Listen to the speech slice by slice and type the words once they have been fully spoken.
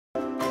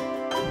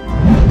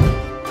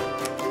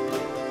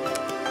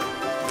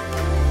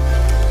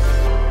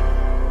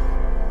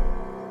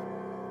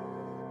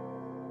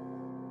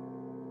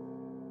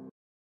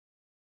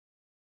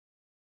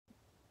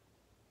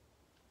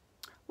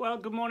Well,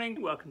 good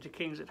morning. Welcome to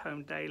Kings at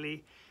Home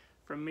Daily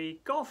from me,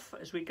 Goff,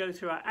 as we go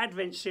through our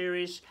Advent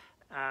series.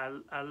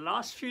 Our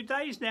last few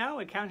days now,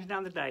 we're counting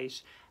down the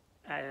days.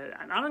 And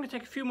I'm going to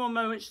take a few more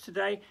moments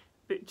today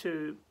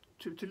to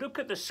look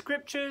at the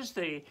scriptures,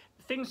 the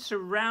things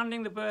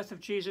surrounding the birth of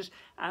Jesus.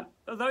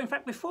 Although, in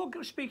fact, before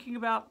speaking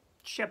about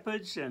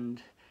shepherds and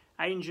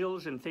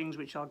angels and things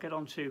which I'll get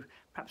onto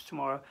perhaps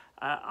tomorrow,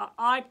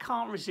 I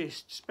can't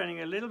resist spending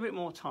a little bit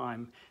more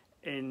time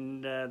in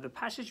the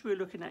passage we were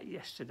looking at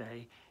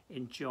yesterday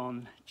in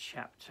John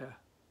chapter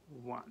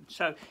 1.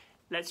 So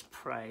let's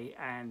pray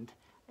and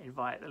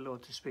invite the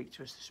Lord to speak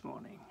to us this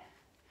morning.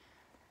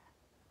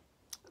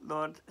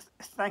 Lord,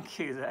 thank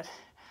you that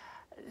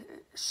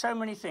so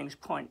many things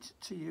point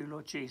to you,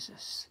 Lord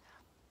Jesus.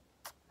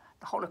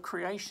 The whole of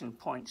creation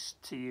points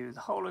to you. The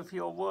whole of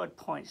your word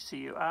points to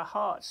you. Our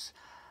hearts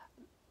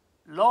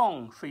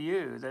long for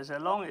you.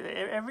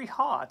 Every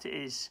heart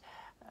is,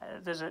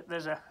 there's a,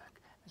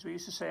 as we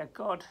used to say, a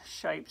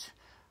God-shaped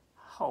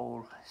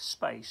whole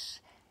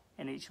space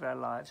in each of our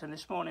lives. And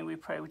this morning we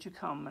pray, would you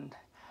come and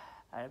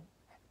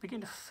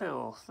begin to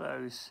fill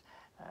those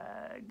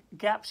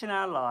gaps in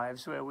our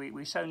lives where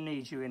we so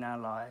need you in our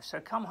lives. So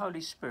come,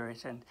 Holy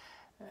Spirit, and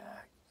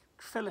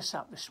fill us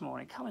up this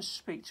morning. Come and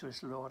speak to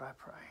us, Lord, I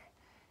pray.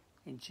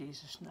 In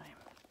Jesus' name.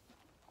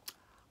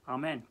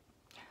 Amen.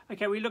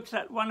 Okay, we looked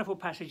at that wonderful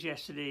passage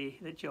yesterday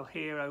that you'll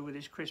hear over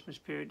this Christmas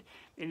period.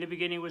 In the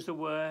beginning was the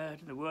Word,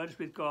 and the Word was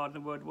with God, and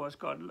the Word was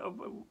God.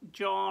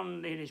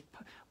 John, in his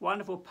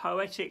wonderful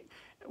poetic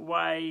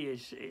way,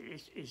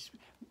 is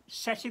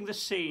setting the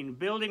scene,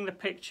 building the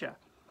picture.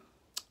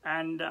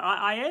 And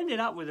I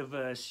ended up with a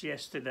verse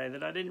yesterday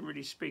that I didn't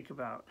really speak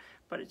about,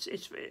 but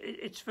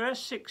it's verse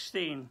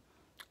 16.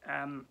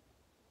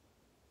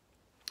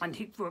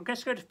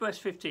 Let's go to verse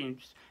 15.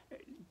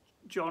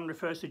 John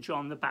refers to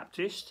John the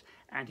Baptist,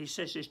 and he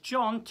says this: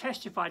 John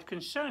testified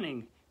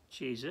concerning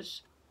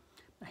Jesus.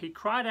 He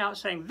cried out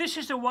saying, "This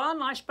is the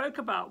one I spoke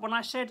about when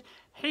I said,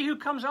 'He who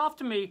comes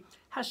after me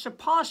has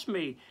surpassed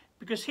me,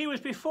 because he was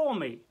before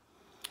me.'"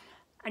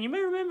 And you may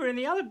remember in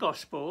the other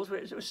Gospels,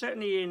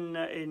 certainly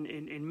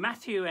in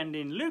Matthew and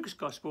in Luke's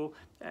Gospel,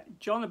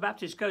 John the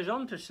Baptist goes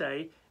on to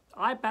say,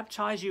 "I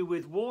baptize you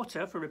with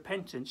water for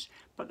repentance,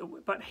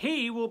 but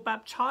he will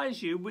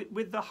baptize you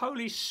with the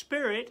Holy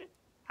Spirit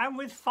and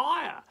with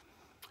fire."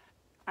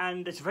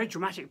 And it's a very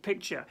dramatic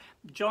picture.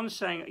 John's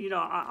saying,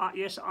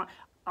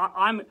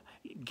 I'm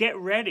get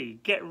ready,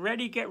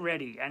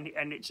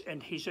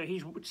 and he's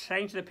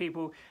saying to the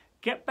people,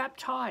 get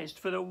baptized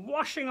for the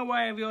washing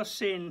away of your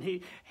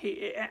sin.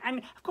 And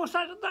of course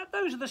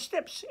those are the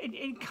steps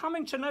in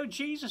coming to know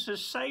Jesus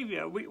as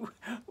Saviour. We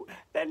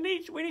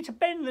need to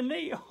bend the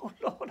knee. Oh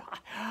Lord,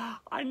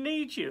 I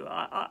need you.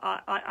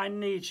 I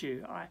need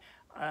you.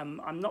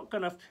 I'm not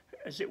going to,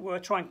 as it were,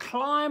 try and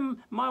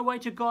climb my way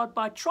to God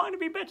by trying to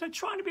be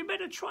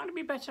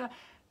better,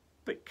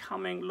 but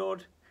coming,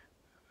 Lord,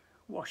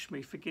 wash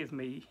me, forgive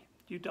me,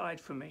 you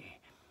died for me.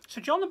 So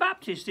John the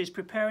Baptist is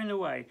preparing the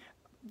way,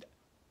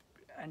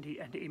 and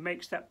he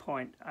makes that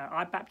point.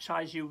 I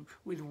baptize you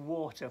with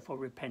water for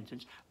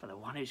repentance, but the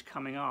one who's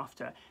coming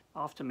after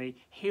me,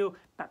 he'll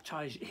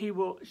baptize, he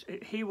will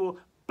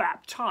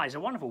baptize, a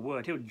wonderful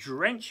word, he'll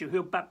drench you,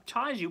 he'll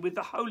baptize you with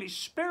the Holy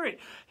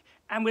Spirit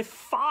and with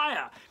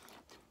fire.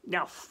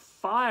 Now,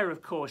 fire,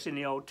 of course, in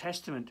the Old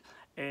Testament,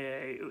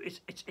 it's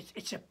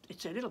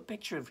a little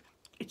picture of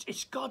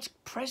it's God's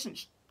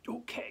presence.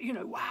 Okay,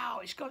 wow,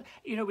 it's God.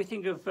 We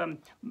think of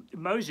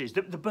Moses,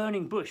 the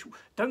burning bush.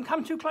 Don't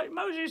come too close,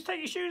 Moses. Take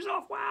your shoes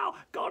off. Wow,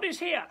 God is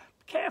here.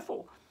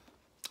 Careful.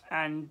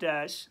 And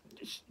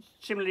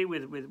similarly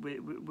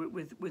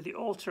with the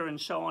altar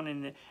and so on,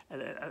 in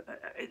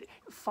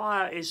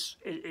fire is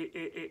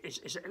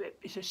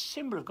a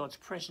symbol of God's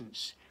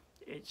presence.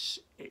 It's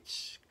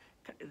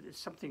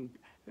something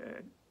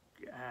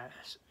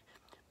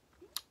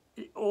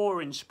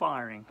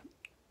awe-inspiring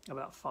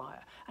about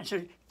fire. And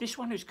so this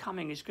one who's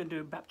coming is going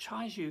to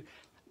baptize you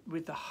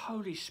with the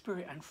Holy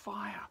Spirit and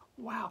fire.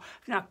 Wow.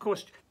 Now, of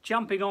course,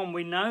 jumping on,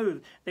 we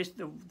know this,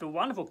 the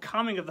wonderful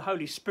coming of the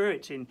Holy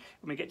Spirit when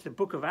we get to the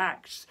book of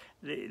Acts.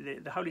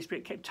 The Holy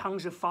Spirit,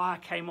 tongues of fire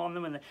came on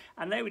them,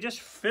 and they were just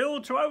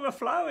filled to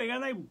overflowing,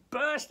 and they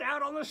burst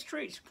out on the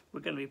streets.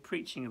 We're going to be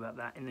preaching about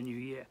that in the new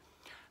year.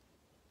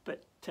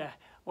 But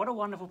what a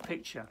wonderful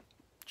picture.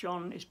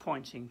 John is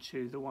pointing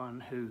to the one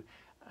who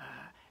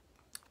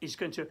is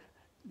going to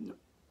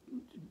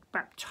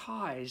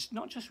baptize,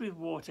 not just with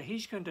water,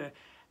 he's going to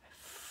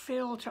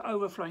fill to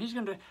overflow. He's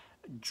going to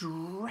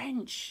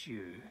drench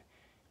you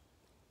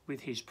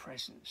with his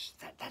presence.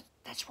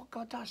 That's what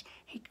God does.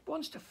 He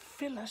wants to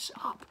fill us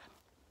up.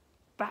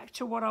 Back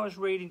to what I was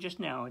reading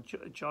just now,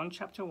 John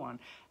chapter 1,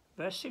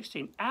 verse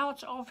 16.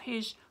 Out of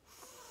his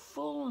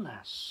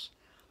fullness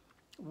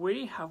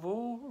we have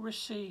all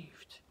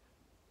received.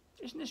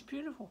 Isn't this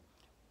beautiful?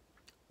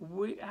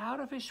 Out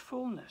of his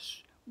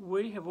fullness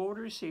we have all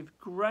received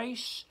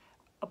grace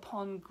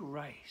upon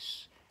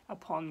grace,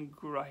 upon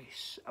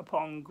grace,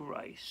 upon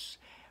grace.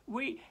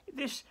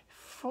 This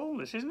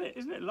fullness, isn't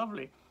it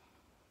lovely?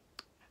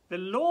 The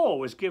law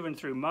was given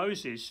through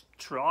Moses.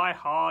 Try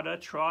harder,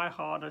 try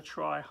harder,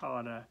 try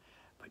harder.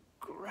 But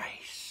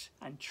grace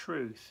and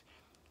truth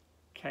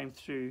came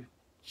through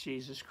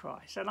Jesus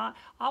Christ. And I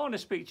want to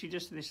speak to you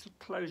just in this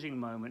closing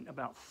moment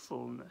about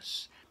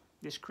fullness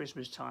this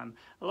Christmas time.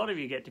 A lot of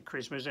you get to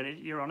Christmas and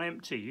you're on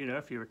empty, you know,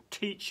 if you're a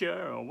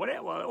teacher or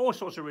whatever, well, all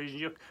sorts of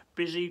reasons. You're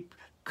busy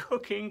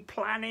cooking,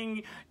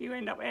 planning, you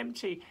end up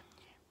empty.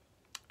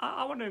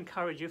 I want to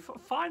encourage you,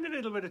 find a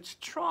little bit of,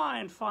 try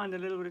and find a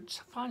little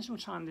bit, find some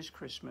time this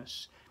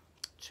Christmas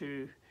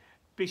to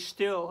be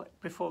still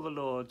before the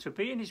Lord, to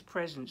be in his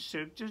presence,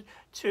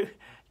 to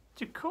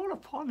call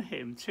upon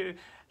him, to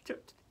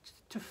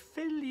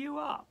fill you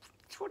up.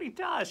 That's what he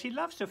does. He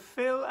loves to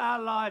fill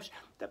our lives.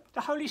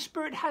 The Holy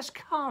Spirit has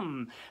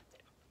come,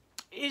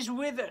 is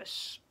with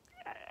us,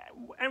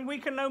 and we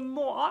can know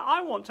more.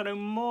 I want to know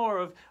more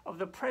of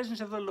the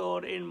presence of the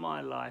Lord in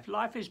my life.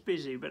 Life is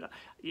busy, but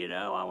you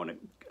know,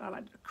 I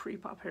like to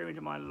creep up here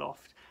into my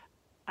loft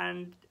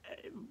and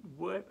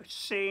work,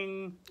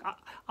 sing.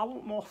 I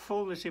want more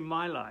fullness in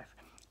my life.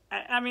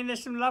 I mean,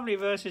 there's some lovely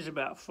verses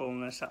about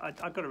fullness.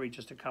 I've got to read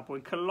just a couple.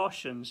 In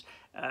Colossians,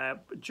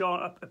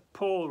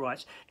 Paul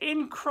writes,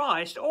 "In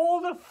Christ,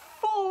 all the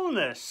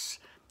fullness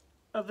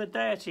of the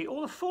deity,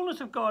 all the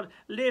fullness of God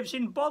lives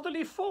in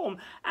bodily form,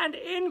 and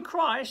in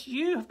Christ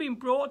you have been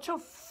brought to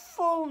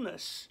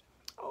fullness."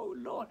 Oh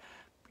Lord,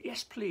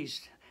 yes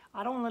please,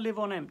 I don't want to live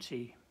on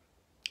empty.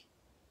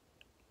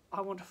 I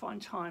want to find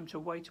time to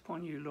wait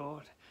upon you,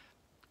 Lord,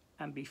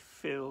 and be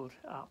filled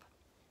up.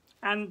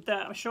 And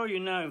I'm sure you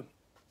know,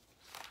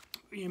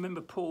 you remember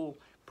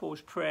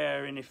Paul's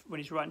prayer when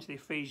he's writing to the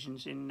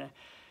Ephesians in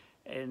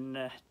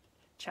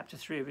chapter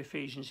 3 of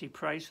Ephesians. He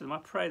prays for them. I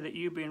pray that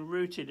you being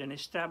rooted and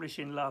established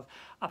in love.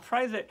 I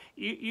pray that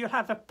you'll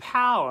have the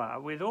power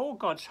with all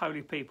God's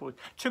holy people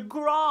to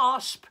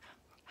grasp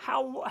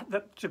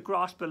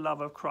the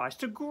love of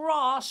Christ, to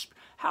grasp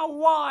how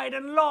wide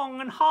and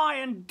long and high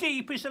and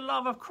deep is the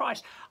love of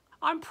Christ.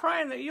 I'm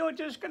praying that you're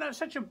just going to have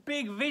such a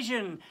big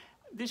vision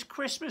this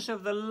Christmas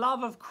of the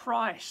love of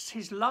Christ,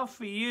 his love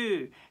for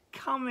you,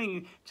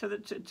 coming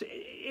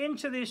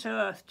into this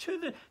earth, to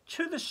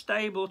the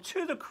stable,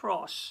 to the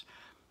cross.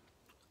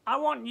 I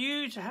want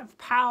you to have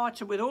power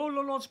with all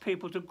the Lord's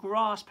people, to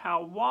grasp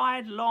how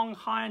wide, long,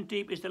 high and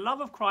deep is the love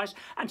of Christ,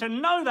 and to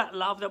know that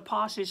love that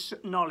passes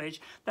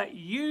knowledge, that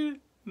you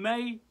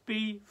may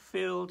be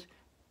filled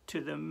to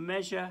the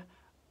measure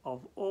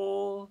of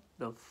all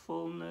the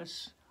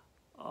fullness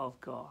of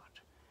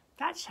God.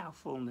 That's how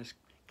fullness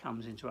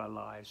comes into our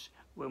lives,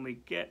 when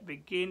we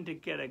begin to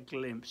get a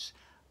glimpse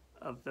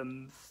of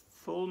the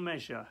full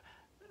measure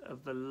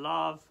of the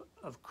love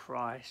of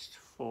Christ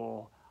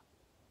for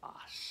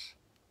us.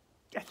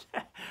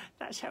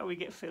 That's how we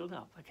get filled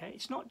up, okay?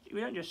 It's not, we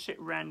don't just sit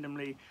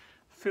randomly,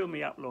 fill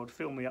me up, Lord,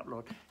 fill me up,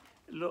 Lord.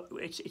 Look,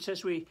 it's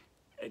as we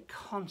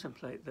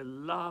contemplate the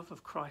love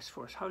of Christ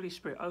for us. Holy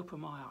Spirit,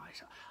 open my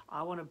eyes.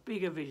 I want a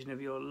bigger vision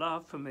of your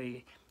love for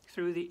me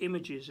through the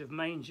images of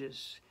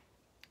mangers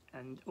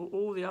and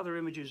all the other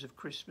images of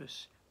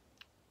Christmas.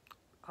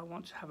 I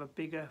want to have a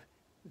bigger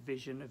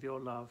vision of your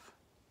love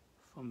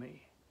for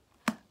me.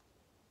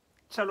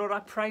 So, Lord, I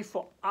pray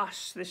for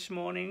us this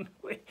morning.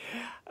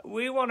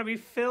 We want to be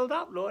filled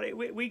up, Lord.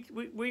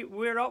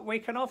 We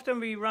can often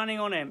be running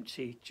on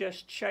empty,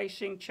 just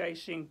chasing,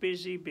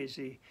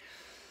 busy.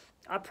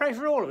 I pray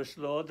for all of us,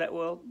 Lord, that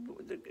we'll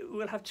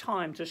have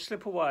time to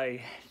slip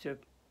away, to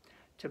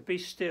be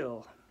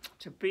still,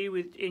 to be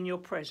in your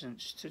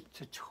presence,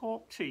 to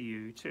talk to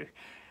you, to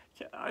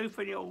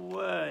open your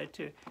word,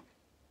 to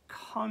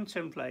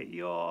contemplate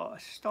your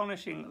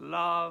astonishing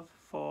love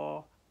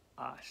for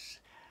us.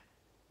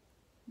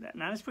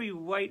 Now, as we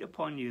wait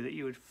upon you, that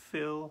you would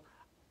fill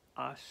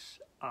us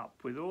up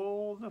with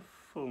all the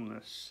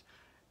fullness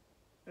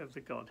of the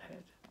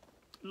Godhead.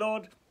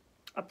 Lord,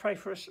 I pray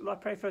for us. I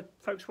pray for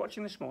folks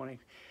watching this morning.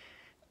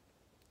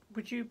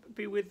 Would you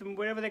be with them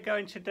wherever they're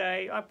going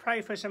today? I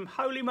pray for some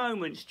holy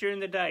moments during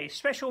the day,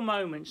 special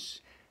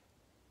moments,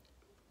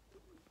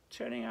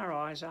 turning our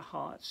eyes, our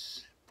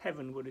hearts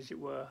heavenward, as it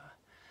were,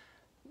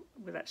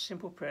 with that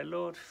simple prayer.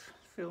 Lord,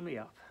 fill me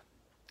up.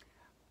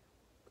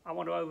 I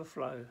want to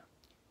overflow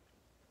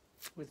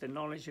with the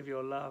knowledge of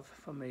your love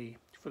for me,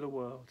 for the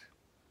world.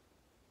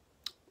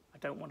 I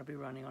don't want to be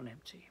running on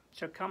empty.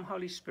 So come,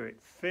 Holy Spirit,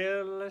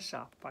 fill us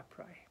up, I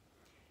pray,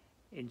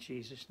 in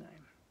Jesus'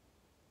 name.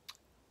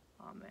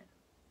 Amen.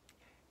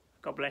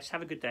 God bless.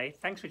 Have a good day.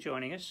 Thanks for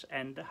joining us,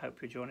 and I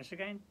hope you'll join us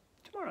again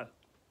tomorrow.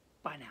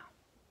 Bye now.